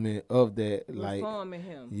movement of that, like Reforming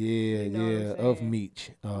him. yeah, You know what I'm of saying?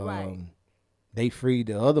 Meech. Right. They freed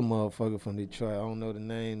the other motherfucker from Detroit. I don't know the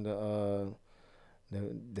name, the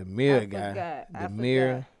mayor guy, I the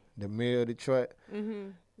mayor of Detroit.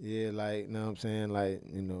 Mm-hmm. Yeah, like, know what I'm saying, like,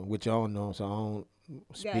 which I don't know, so I don't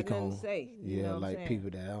speak nothing on. to say, you Yeah, know what I'm like saying? people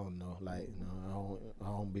that I don't know, like, I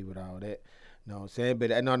don't be with all that. Know what I'm saying?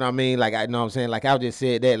 But I know what I mean, like, I know what I'm saying, like, I just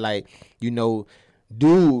said that, like, dude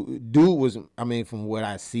was, I mean, from what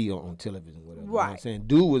I see on television, whatever. You know what I'm Right. saying?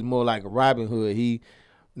 Dude was more like a Robin Hood. He, you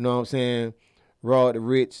know what I'm saying, robbed the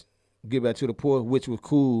rich, give back to the poor, which was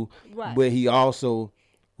cool. Right. But he also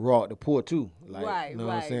robbed the poor too. Like, Right, you know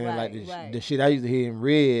what I'm right, saying? Like right. the shit I used to hear in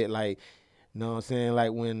Red, like, you know what I'm saying?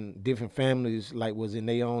 Like when different families like was in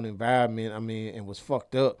their own environment, I mean, and was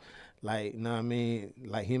fucked up. Like, you know what I mean?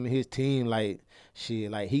 Like him and his team, like, shit,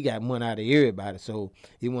 like he got money out of everybody. So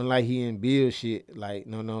it wasn't like he in Bill shit, like,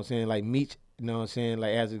 you know what I'm saying? Like Meech, you know what I'm saying?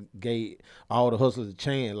 Like as it gave all the hustlers a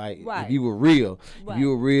chance. Like Right. if you were real, Right. if you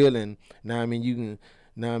were real, and now I mean you can,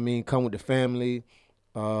 now I mean come with the family,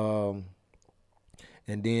 and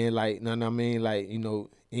then like, know what I mean? Like,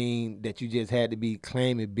 ain't that you just had to be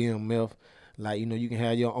claiming BMF. Like, you can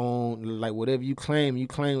have your own, like, whatever you claim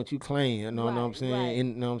what you claim. You know what I'm Right, saying? right. You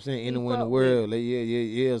know what I'm saying? You Anywhere in the fuck world. Like,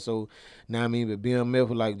 yeah. So, now I mean, but BMF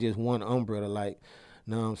was like just one umbrella. Like,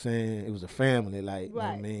 you know what I'm saying? It was a family. Like, you know what I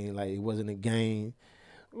Right. mean? Like, it wasn't a gang.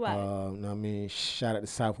 Right. Know what I mean? Shout out to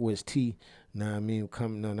Southwest T. Know what I mean?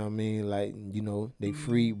 Come, know what I mean? Like, they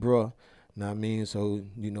freed bruh. Know what I mean? So,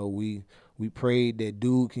 we prayed that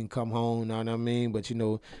dude can come home, know what I mean? But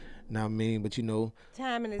know what I mean? But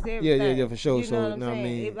Timing is everything. Yeah, for sure. You So, know what I'm know what I saying?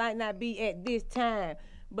 mean? It might not be at this time,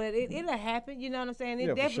 but it'll happen. You know what I'm saying? It Yeah,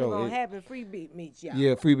 for definitely sure. gonna happen. Free beat meets y'all.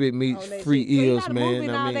 Yeah, free bit meats, on that free shit. So you eels, got a man. movie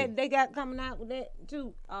and I all mean, that they got coming out with that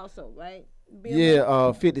too, also, right?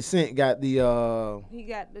 BMF? 50 Cent got the He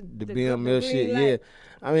got the BMF green shit. light. Yeah,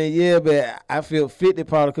 I mean, yeah, but I feel 50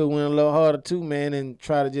 probably could went a little harder too, man, and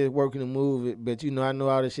try to just work in the move it. But I know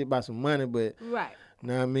all this shit about some money, but. Right.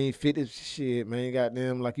 Know what I mean? 50 shit, man.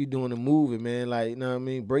 Goddamn, like you doing a movie, man. Like, you know what I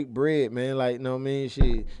mean? Break bread, man. Like, you know what I mean?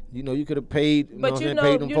 Shit. You could have paid, But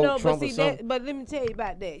paid them folks Trump but or see something. but let me tell you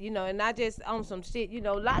about that, and not just on some shit,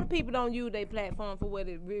 a lot of people don't use their platform for what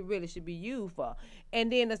it really should be used for.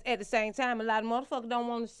 And then at the same time, a lot of motherfuckers don't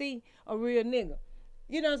want to see a real nigga.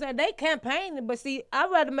 You know what I'm saying? They campaigning, but see, I'd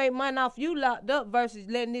rather make money off you locked up versus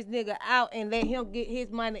letting this nigga out and let him get his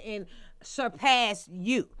money and surpass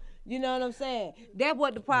you. You know what I'm saying? That's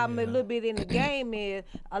what the problem a little bit in the game is.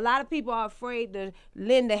 A lot of people are afraid to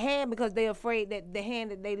lend a hand because they're afraid that the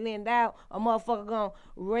hand that they lend out, a motherfucker gonna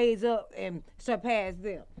raise up and surpass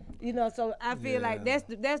them. So I feel like that's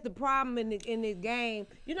the problem in this game.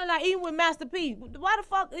 Like even with Master P, why the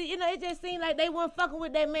fuck? It just seemed like they weren't fucking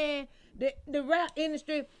with that man, the rap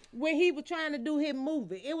industry when he was trying to do his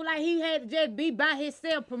movie. It was like he had to just be by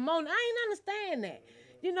himself promoting. I ain't understand that.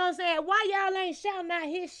 You know what I'm saying? Why y'all ain't shouting out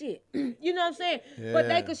his shit? You know what I'm saying? Yeah. But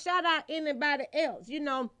they could shout out anybody else,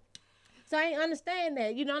 So I ain't understand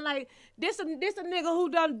that. Like this a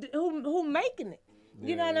nigga who making it.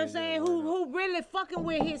 You know what I'm saying? Who really fucking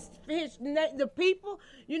with the people,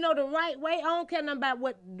 the right way. I don't care nothing about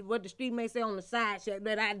what the street may say on the side shit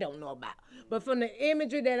that I don't know about. But from the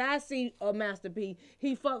imagery that I see of Master P,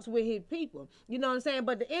 he fucks with his people. You know what I'm saying?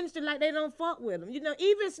 But the industry, like, they don't fuck with him.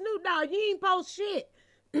 Even Snoop Dogg, you ain't post shit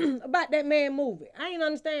about that man movie. I ain't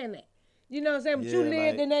understand that. You know what I'm saying? But you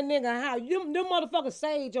lived in that nigga house. Them motherfuckers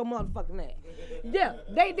saved your motherfucking ass. Yeah,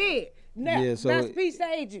 they did. Now, so Master P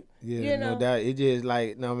saved you. Yeah, no doubt. It just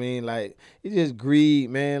like, like, it's just greed,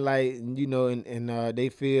 man. Like, and they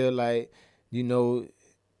feel like, like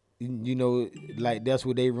that's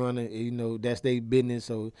what they running. That's their business.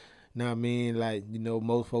 So, know what I mean? Like,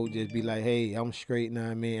 most folks just be like, hey, I'm straight. Know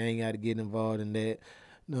what I mean? I ain't got to get involved in that.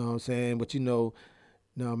 Know what I'm saying? But know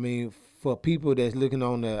what I mean? For people that's looking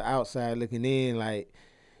on the outside, looking in, like,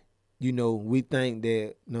 we think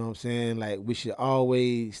that, know what I'm saying, like, we should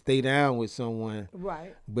always stay down with someone.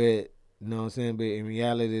 Right. But, know what I'm saying, but in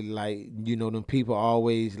reality, like, them people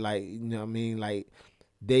always, like, what I mean, like,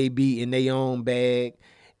 they be in their own bag,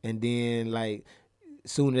 and then, like,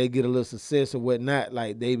 soon they get a little success or whatnot,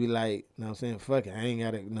 like, they be like, know what I'm saying, fuck it, I ain't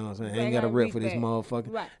got to, know what I'm saying, I ain't got to rep for this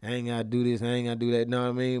motherfucker. Right. I ain't got to do this, I ain't got to do that, know what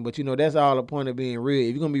I mean? But, that's all the point of being real.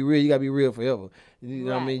 If you're going to be real, you got to be real forever. You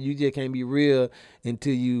know what I mean? You just can't be real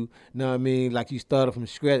until you, know what I mean, like, you started from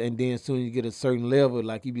scratch, and then soon you get a certain level,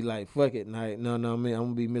 like, you be like, fuck it, like, no, I mean,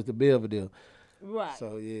 I'm going to be Mr. Belvedere. Right.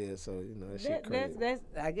 So that shit crazy.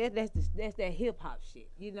 I guess that's that hip hop shit,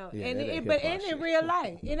 Yeah, but in real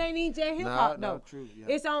life, it ain't even just hip hop though. True, yeah.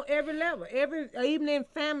 It's on every level, even in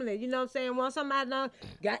family. You know what I'm saying? Once somebody done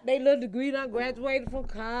got their little degree, done graduated from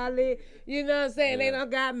college. You know what I'm saying? They done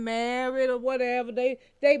got married or whatever. They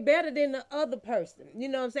better than the other person. You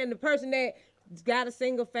know what I'm saying? The person that got a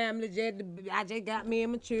single family, I just got me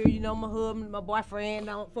immature, my husband, my boyfriend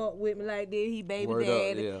don't fuck with me like this, he baby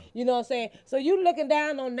daddy, you know what I'm saying? So you looking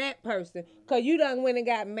down on that person, cause you done went and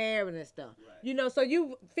got married and stuff, so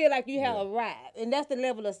you feel like you have arrived, and that's the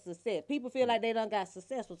level of success. People feel like they done got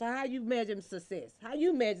successful, so how you measure success? How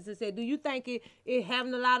you measure success? Do you think it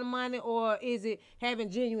having a lot of money, or is it having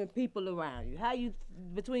genuine people around you? How you,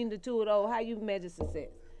 between the two of those, how you measure success?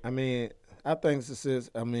 I mean, I think success,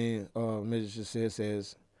 measure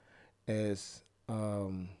success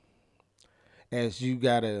as you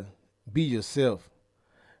gotta be yourself.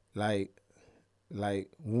 Like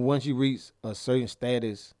once you reach a certain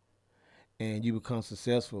status and you become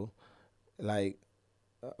successful, like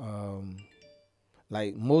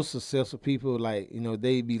most successful people, like,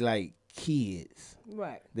 they be like kids.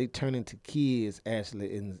 Right. They turn into kids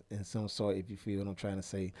actually in some sort, if you feel what I'm trying to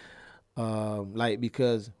say.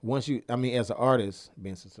 Because once you, as an artist,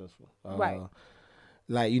 being successful, right.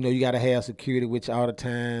 Like, you gotta have security with you all the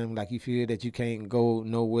time. Like, you feel that you can't go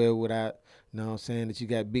nowhere without, know what I'm saying, that you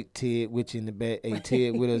got Big Ted with you in the back. Hey,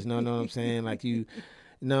 Ted with us, know what I'm saying? Like, you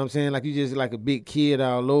know what I'm saying? Like, you just like a big kid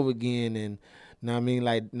all over again. And, know what I mean?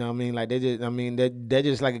 Like, they just, they're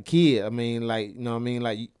just like a kid. Like, know what I mean?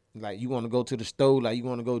 Like you want to go to the store, like you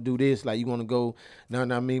want to go do this, like you want to go, know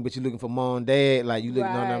what I mean? But you're looking for mom and dad, like you look,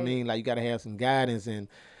 know what I mean? Like you got to have some guidance, and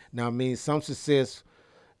know what I mean? Some success,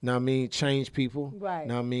 know what I mean? Change people, right?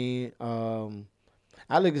 Know what I mean?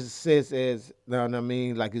 I look at success as, know what I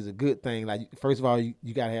mean? Like it's a good thing. Like first of all,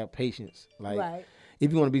 you got to have patience. Like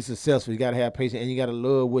if you want to be successful, you got to have patience, and you got to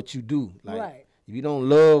love what you do. Like if you don't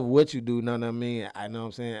love what you do, know what I mean? I know what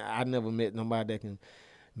I'm saying? I never met nobody that can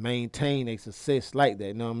maintain a success like that.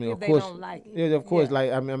 You know what I mean? If Of they course, don't like it. yeah, of course. Yeah.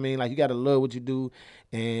 Like I mean, like you gotta love what you do,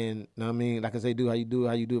 and you know what I mean, like I say, do how you do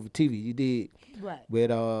it for TV. You did, Right. but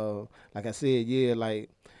like I said, yeah, like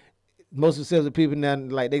most successful people now,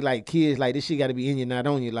 like they like kids, like this shit got to be in you, not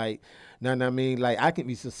on you. Like, know what I mean? Like I can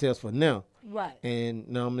be successful now, Right. and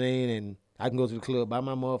know what I mean, and I can go to the club by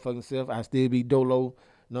my motherfucking self. I still be dolo,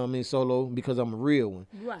 know what I mean, solo, because I'm a real one.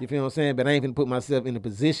 Right. You feel what I'm saying? But I ain't finna put myself in a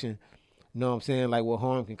position, you know what I'm saying, like where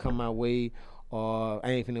harm can come my way, or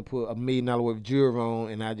I ain't finna put $1 million worth of jewelry on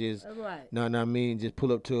and I just, Right. know what I mean, just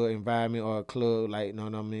pull up to an environment or a club, like, know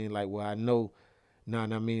what I mean, like where I know, know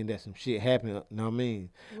what I mean, that some shit happened, know what I mean.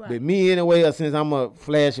 Right. But me anyway, since I'm a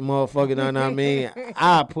flashy motherfucker, know what I mean,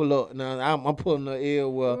 I pull up, I'm pulling the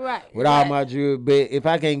L with all my jewelry, but if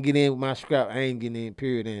I can't get in with my scrap, I ain't getting in,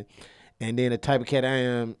 period. And then the type of cat I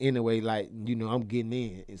am anyway, like, you know, I'm getting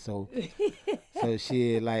in. And so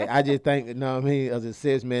shit, like, I just think, you know what I mean, as a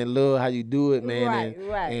success, man, love how you do it, man.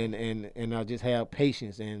 And I just have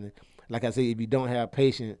patience. And like I said, if you don't have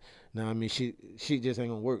patience, you know what I mean, shit just ain't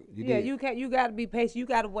gonna work. You gotta be patient. You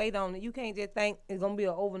gotta wait on it. You can't just think it's gonna be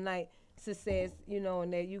an overnight success, you know,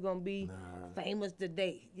 and that you're gonna be famous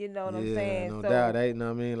today. You know what I'm saying? No doubt. That, you know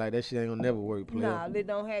what I mean? Like, that shit ain't gonna never work, player. Nah, they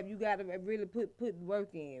don't have. You gotta really put work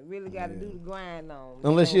in. Really gotta do the grind on.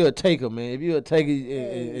 Unless you're a taker, man. If you're a taker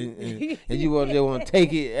and you want to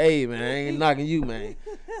take it, hey, man, I ain't knocking you, man.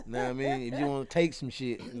 Know what I mean? If you want to take some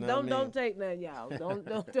shit, you know don't take nothing, y'all. Don't.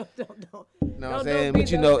 Know what I'm saying?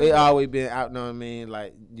 But you know, it always been out. Know what I mean?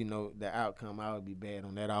 Like, you know, the outcome always be bad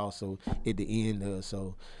on that also at the end of.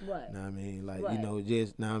 So, right. Know what I mean? Like, you know,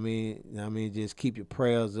 just know what I mean, just keep your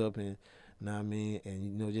prayers up and know what I mean, and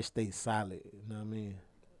you know, just stay solid. You know what I mean?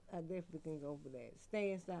 I definitely can go for that.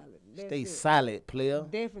 Staying solid. Stay solid, player.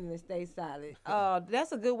 Definitely stay solid.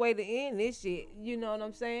 That's a good way to end this shit. You know what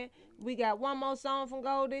I'm saying? We got one more song from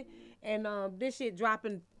Goldie, and this shit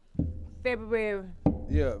dropping February.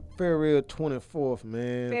 Yeah, February 24th,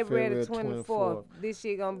 man. February 24th. This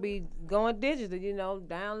shit gonna be going digital, you know,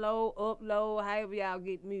 download, upload, however y'all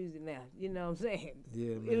get music now. You know what I'm saying?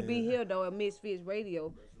 Yeah, man. It'll be here though at Misfits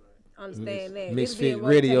Radio. Understand that. Misfits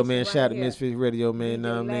Radio, man. Shout out to Misfits Radio, man.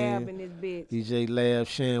 Know what I Lab mean? in this bitch. DJ Lab,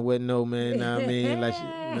 Shan Wetno, man. Know what I mean? Like she,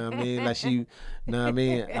 know what I mean? Like she, know what I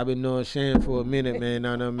mean? I've been knowing Shan for a minute, man.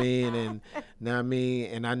 Know what I mean? And know what I mean?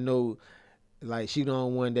 And I know, like, she the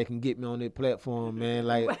only one that can get me on that platform, man.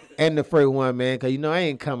 Like, and the first one, man, because, you know, I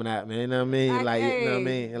ain't coming out, man. You know what I mean? Like, you know what I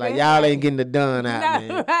mean? Like, y'all ain't getting the done out,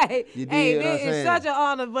 man. Right. You dig what I'm saying? It's such an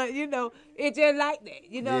honor, but, you know, it's just like that.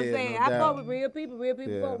 You know what I'm saying? no I doubt. fuck with real people fuck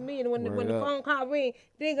with me. And when the Word up. phone call ring,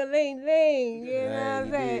 ding-a-ling-ling, you know what I'm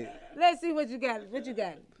you saying? dig. Let's see what you got. What you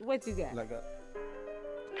got?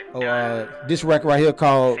 This record right here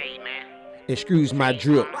called Excuse My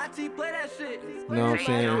Drip. YT, play that shit. You know what I'm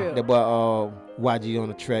saying? That boy YG on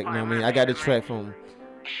the track, you know what I mean? I got the track from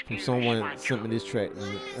someone sent me this track,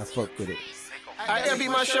 and I fuck with it. I empty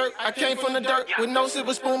my shirt, I came from the dirt with no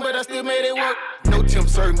silver spoon, but I still made it work. No Tim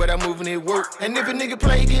certain, but I'm moving it work. And if a nigga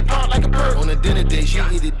play, get popped like a perk. On a dinner date, she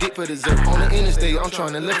eat a dick for dessert. On the interstate, I'm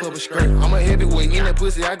trying to lift up a skirt. I'm a heavyweight, in that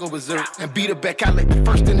pussy, I go berserk. And beat her back out like the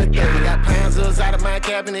first and the third. Got pounds out of my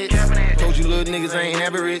cabinet. Told you little niggas I ain't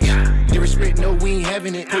average. Disrespect, no, we ain't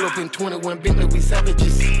having it. Pull up in 21 Bentley, we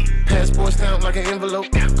savages. Passport stamp like an envelope.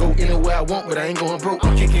 Go anywhere I want, but I ain't going broke.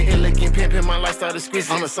 I'm kicking elegant, pimping my lifestyle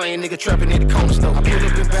exquisite. I'm the same nigga trapping at the corner store. I pull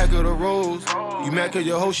up in back of the rose. You mad cause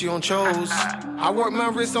your hoe, she on chose. I work my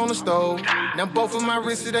wrist on the stove. Now both of my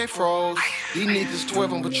wrists, they froze. These niggas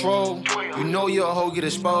 12 on patrol. You know your hoe get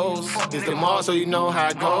exposed. It's the mall, so you know how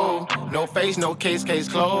I go. No face, no case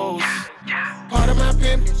closed. Part of my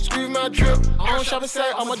pimp, screw my drip. I don't shop and say,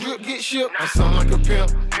 all my drip get shipped. I sound like a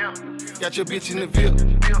pimp. Got your bitch in the VIP.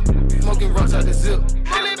 Smoking rocks out the zip.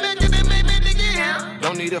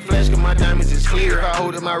 Don't need a flash, cause my diamonds is clear. If I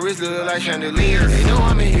hold it, my wrist look like chandeliers. They know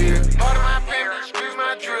I'm in here. Part of my pimp, screw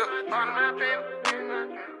my drip. Part of my pimp.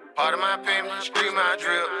 Part of my pimp, screw my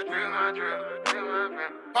drip.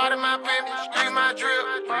 Part of my pimp, screw my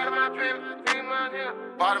drip. Part of my pimp, screw my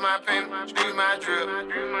drip. Part of my pimp, screw my drip.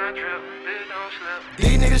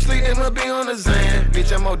 These niggas sleep, they must be on the Zan.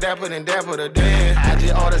 Bitch, I'm more dapper than dapper the Dan. I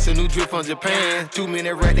just ordered some new drip from Japan. 2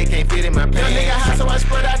 minute rat, they can't fit in my pants. Young nigga hot, so I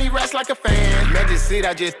spread out these rats like a fan. Magic sit,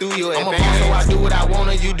 I just threw you advance. I'm a boss, so I do what I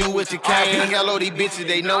wanna, you do what you can. Hello, these bitches,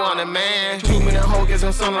 they know I'm the man. 2 minute hoe gets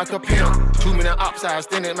on something like a pimp. 2 minute ops, I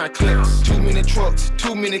stand at my clips. 2 minute trucks,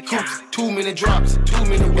 2 minute coops, 2 minute drops, 2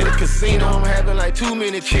 minute in the casino, I'm having like 2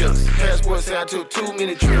 minute chips. Passport say I took 2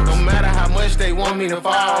 minute trips. No matter how much they want me to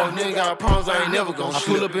fall, nigga got problems, I ain't never gon' slip.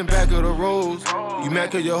 I pull up in back of the rose. You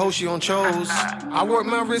mad cause your hoe, she on chose. I work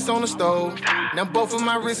my wrist on the stove. Now both of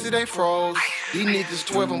my wrists, they froze. These niggas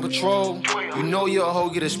 12 on patrol. You know your hoe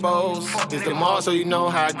get exposed. It's the mall, so you know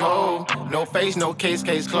how I go. No face, no case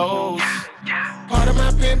closed. Part of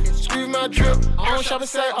my pimp, screw my drip. I don't shop to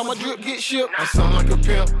say, all my drip get shipped. I sound like a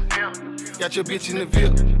pimp. Got your bitch in the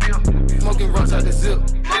VIP. Smoking rocks out the zip.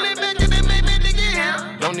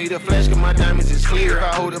 Don't need a flash, cause my diamonds is clear. If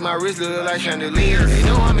I hold it, my wrist look like chandeliers. They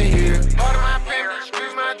know I'm in here. Part of my pimp,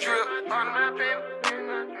 screw my drip. Part of my pimp.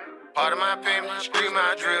 Part of my pimp, screw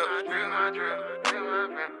my drip.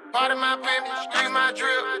 Part of my pimp, screw my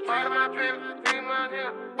drip. Part of my pimp, screw my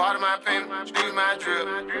drip. Part of my pimp, screw my drip.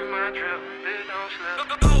 Screw my drip.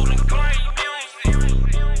 Golden Grain Music.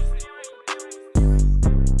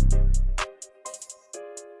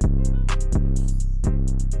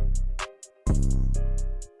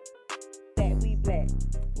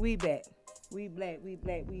 We back. We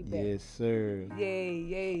black. Yes, sir.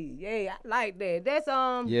 Yay. I like that. That's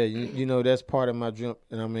Yeah, you know that's part of my drip,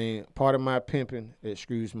 and I mean part of my pimping that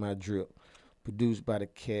screws my drip. Produced by the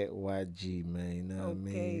Cat YG, man. You know what I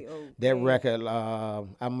mean? Okay. That record,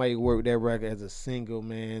 I might work that record as a single,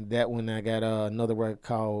 man. That one I got another record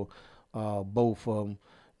called Both of Them.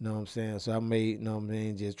 You know what I'm saying? So I made, you know what I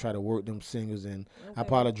mean, just try to work them singles, and I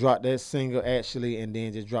probably dropped that single actually, and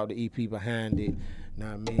then just drop the EP behind it. You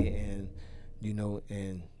know what I mean? And you know,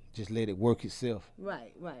 and just let it work itself.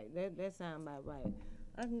 Right. That sound about right.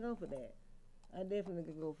 I can go for that. I definitely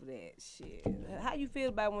could go for that. Shit. How you feel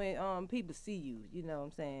about when people see you? You know what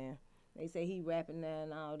I'm saying? They say he rapping now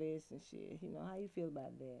and all this and shit. You know, how you feel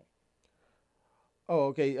about that? Oh,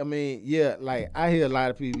 okay. I mean, yeah, like I hear a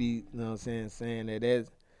lot of people, you know what I'm saying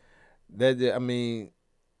that I mean,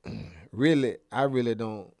 really, I really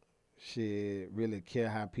don't really care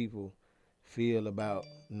how people feel about,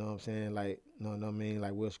 you know what I'm saying, like, you know what I mean,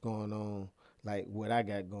 like what's going on, like what I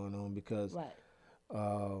got going on, because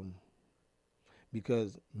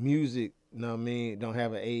because music, you know what I mean, don't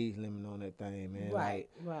have an age limit on that thing, man. Right.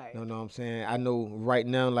 You know what I'm saying? I know right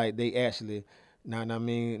now, like they actually, know what I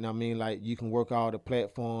mean, like you can work all the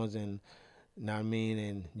platforms and, you know what I mean,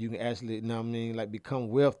 and you can actually, you know what I mean, like become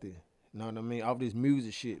wealthy, you know what I mean, off this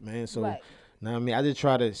music shit, man. So, you know what I mean, I just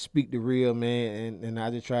try to speak the real, man, and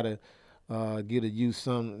I just try to get to use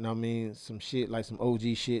some, you know what I mean, some shit, like some OG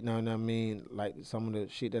shit, you know what I mean, like some of the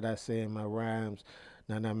shit that I say in my rhymes,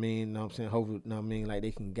 you know what I mean, you know what I'm saying, hopefully, you know what I mean, like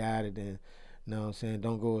they can guide it and, you know what I'm saying,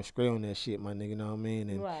 don't go astray on that shit, my nigga, you know what I mean,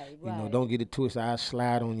 and, you know, don't get it twisted, I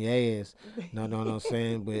slide on your ass, you know what I'm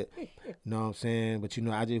saying, but, you know what I'm saying, but, you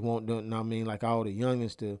know, I just want, you know what I mean, like all the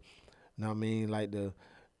youngins to, you know what I mean, like the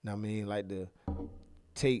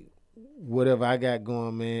take whatever I got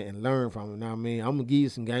going, man, and learn from it, you know what I mean, I'm gonna give you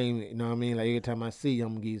some game, you know what I mean, like every time I see you,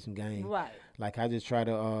 I'm gonna give you some game, like I just try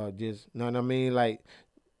to, just, you know what I mean, like,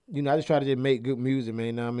 you know, I just try to just make good music, man.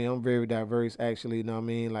 You know what I mean? I'm very diverse, actually. You know what I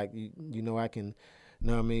mean? Like, you know, I can, you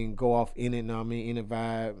know what I mean, go off in it, you know what I mean, in the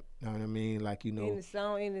vibe, you know what I mean? Like, you know. In the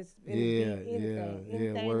song, in the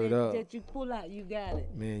yeah, word up. That you pull out, you got it.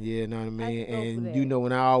 Man, yeah, you know what I mean? And, you know,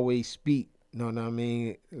 when I always speak, you know what I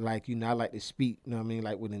mean? Like, you know, I like to speak, you know what I mean,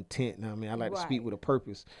 like with intent, you know what I mean? I like to speak with a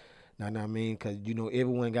purpose. You know what I mean? Because, you know,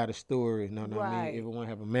 everyone got a story, you know what I mean? Everyone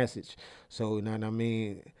have a message. So, you know what I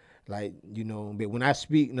mean? Like, you know, but when I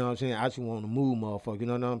speak, you know what I'm saying, I just want to move motherfucker, you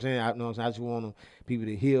know what I'm saying? I just want people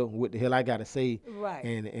to hear what the hell I got to say.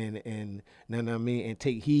 And you know what I mean? And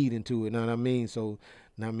take heed into it, you know what I mean? So, you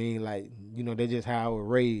know what I mean? Like, you know, that's just how I was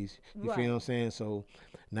raised. You feel what I'm saying? So,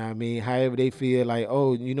 you know what I mean? However they feel like,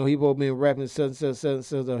 oh, you know, he both been rapping such, or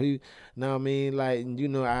he, you know what I mean? Like, you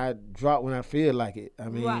know, I drop when I feel like it. I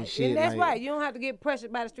mean, shit. And that's like, right. You don't have to get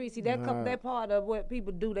pressured by the streets. See, that part of what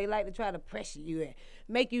people do. They like to try to pressure you and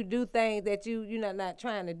make you do things that you're not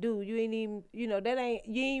trying to do. You ain't even, you know,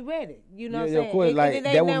 you ain't ready. You know what I'm saying? Of course, like, and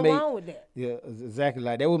it ain't nothing wrong with that. Yeah, exactly.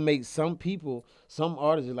 Like, that would make some people, some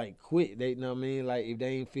artists, like, quit. They, you know what I mean? Like, if they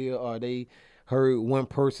ain't feel, or they heard one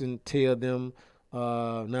person tell them,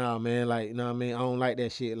 nah, man, like, you know what I mean? I don't like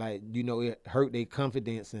that shit. Like, you know, it hurt their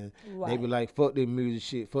confidence, and they be like, fuck their music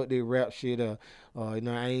shit, fuck their rap shit, you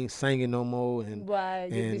know, I ain't singing no more, and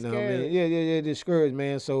and you know what I mean? Yeah, discouraged,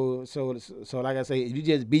 man. So like I say, if you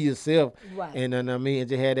just be yourself, and you know what I mean, and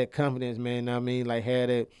just have that confidence, man, you know what I mean, like have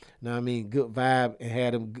that, you know what I mean, good vibe, and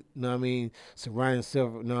have them, you know what I mean, surround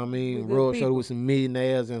yourself, you know what I mean, roll shoulder with some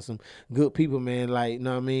millionaires and some good people, man, like, you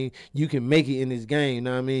know what I mean, you can make it in this game, you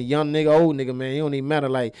know what I mean, young nigga, old nigga, man, it don't even matter,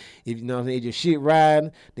 like, if you know what I mean, if your shit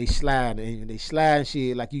riding, they slide, and they slide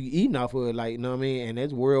shit, like you eating off of it, like, you know what I mean, and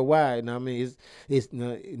that's worldwide, you know what I mean, it's you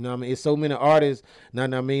know what I mean, it's so many artists, know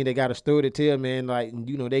what I mean, they got a story to tell, man, like,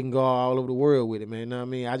 you know, they can go all over the world with it, man, know what I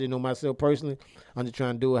mean? I just know myself personally, I'm just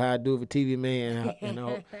trying to do it how I do it for TV, man, and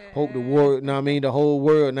I hope the world, know what I mean, the whole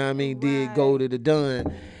world, know what I mean, did go to the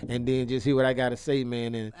Done, and then just hear what I got to say,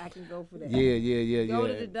 man, and I can go for that. yeah. Go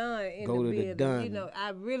to the Done in Go the to the building. Done. You know, I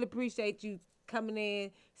really appreciate you coming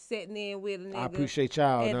in, sitting in with a nigga. I appreciate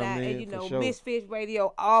y'all, and know what I mean, and you for know, sure. Misfits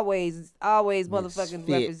Radio always motherfucking Misfits.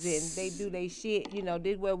 representing. They do they shit. You know,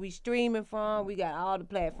 this where we streaming from. We got all the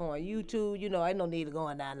platforms, YouTube. You know, ain't no need of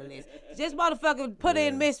going down the list. Just motherfucking put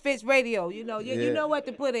in Misfits Radio. You know, you know what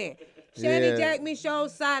to put in. Shanny Yeah. Jack Me Show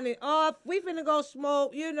signing off. We finna go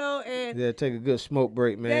smoke. You know, and Yeah, take a good smoke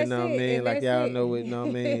break, man. That's Know what I it, mean? and Like that's y'all it. know it, know what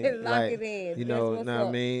I mean? Lock Like, it in. you That's know, what's know what I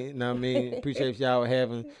up. mean? Know what I mean? Appreciate y'all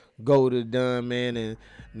having Go to the Done, man, and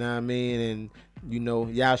know what I mean? And you know,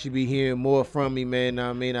 y'all should be hearing more from me, man. Know what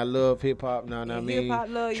I mean? I love hip hop, know what I And mean? hip-hop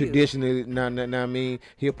love you. Traditionally, know what I mean?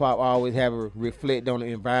 Hip hop always have a reflect on the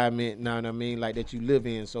environment, know what I mean, like that you live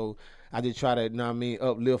in. So I just try to, know what I mean,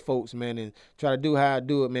 uplift folks, man, and try to do how I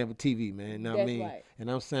do it, man, for TV, man. Know what I That's mean? right.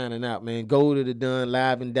 And I'm signing out, man. Go to the Done,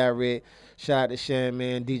 live and direct. Shout out to Shan,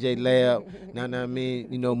 man, DJ Lab. Know what I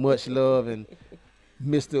mean? You know, much love, and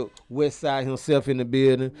Mr. Westside himself in the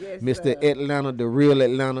building. Yes, Mr. sir. Atlanta, the real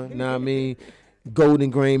Atlanta. Know what I mean? Golden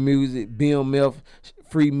Grain Music, BMF,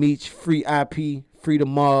 Free Meech, Free IP, Free the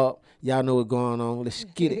Mob. Y'all know what's going on. Let's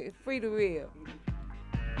get it. Free the real.